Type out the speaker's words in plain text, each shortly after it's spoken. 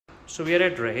So we are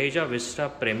at Raheja Vista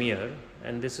Premier,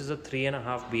 and this is a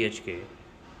 3.5 BHK.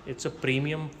 It's a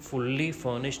premium fully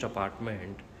furnished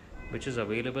apartment which is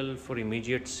available for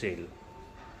immediate sale.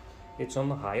 It's on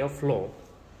the higher floor,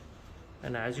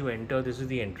 and as you enter, this is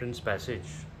the entrance passage.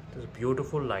 There's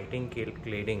beautiful lighting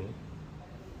cladding.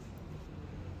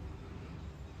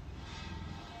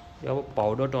 You have a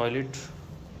powder toilet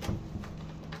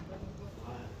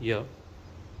here,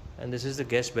 and this is the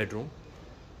guest bedroom.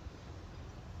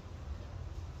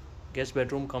 Guest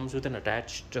bedroom comes with an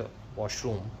attached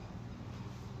washroom.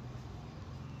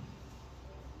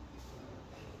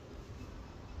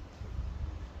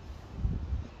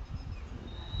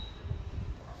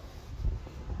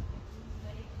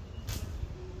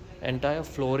 Entire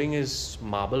flooring is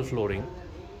marble flooring.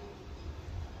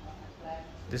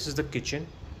 This is the kitchen.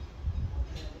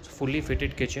 It's a fully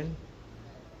fitted kitchen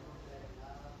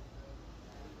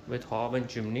with hob and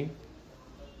chimney.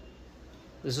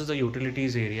 This is the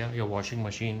utilities area, your washing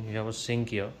machine. You have a sink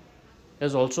here.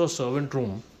 There's also a servant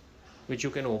room which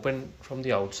you can open from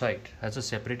the outside, has a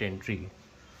separate entry.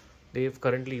 They've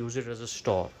currently used it as a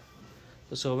store.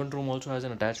 The servant room also has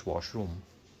an attached washroom.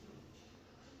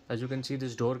 As you can see,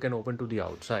 this door can open to the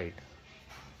outside.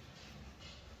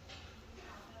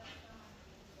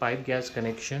 Pipe gas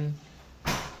connection.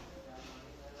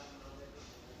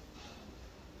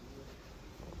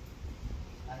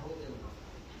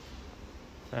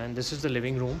 And this is the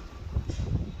living room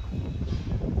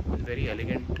with very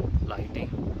elegant lighting.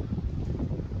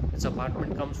 This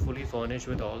apartment comes fully furnished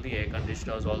with all the air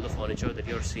conditioners, all the furniture that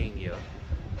you're seeing here.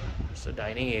 It's a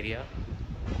dining area.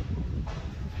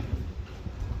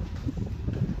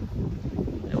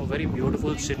 A very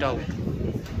beautiful sit out.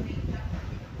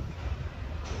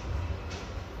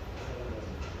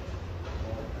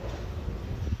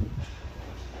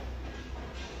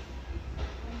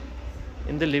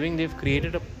 In the living, they've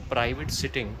created a private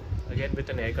sitting, again with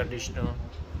an air conditioner.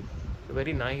 A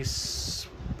very nice,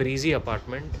 breezy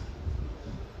apartment.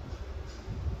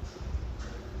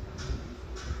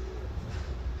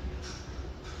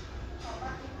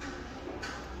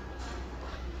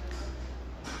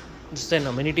 This is an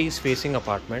amenities facing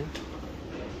apartment.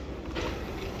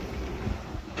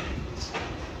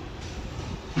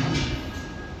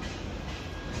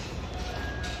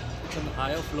 It's on the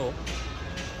higher floor.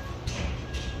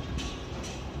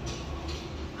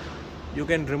 You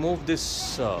can remove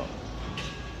this,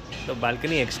 the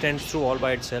balcony extends through all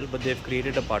by itself, but they've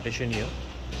created a partition here.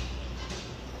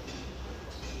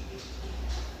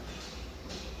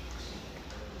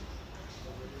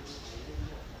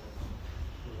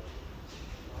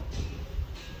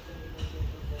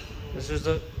 This is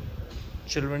the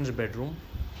children's bedroom.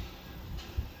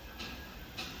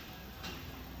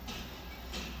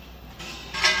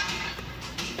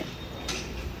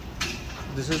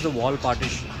 This is the wall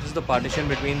partition. This is the partition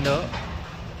between the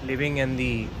living and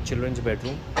the children's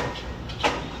bedroom.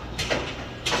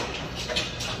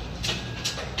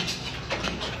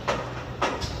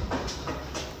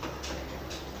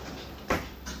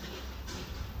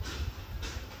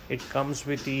 It comes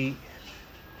with the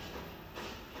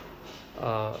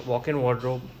walk-in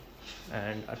wardrobe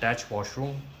and attached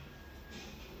washroom.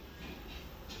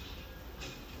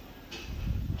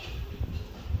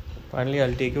 Finally,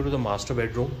 I'll take you to the master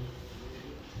bedroom.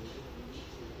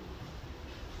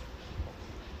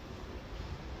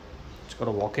 It's got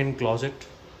a walk-in closet,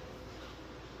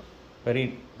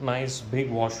 very nice big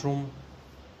washroom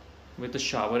with a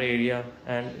shower area,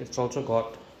 and it's also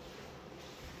got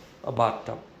a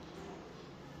bathtub.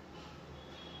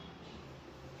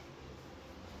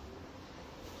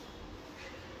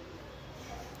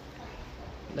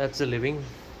 That's the living.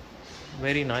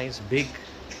 Very nice, big,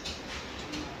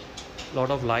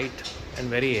 lot of light and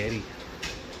very airy.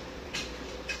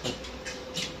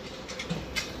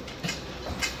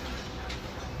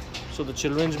 So the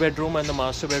children's bedroom and the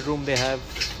master bedroom, they have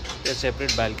their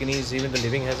separate balconies. Even the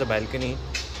living has a balcony.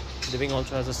 The living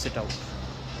also has a sit out.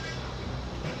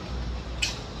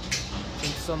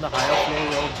 Since it's on the higher floor,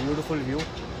 you have a beautiful view.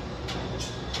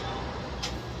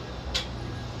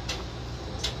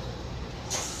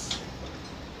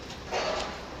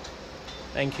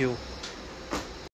 Thank you.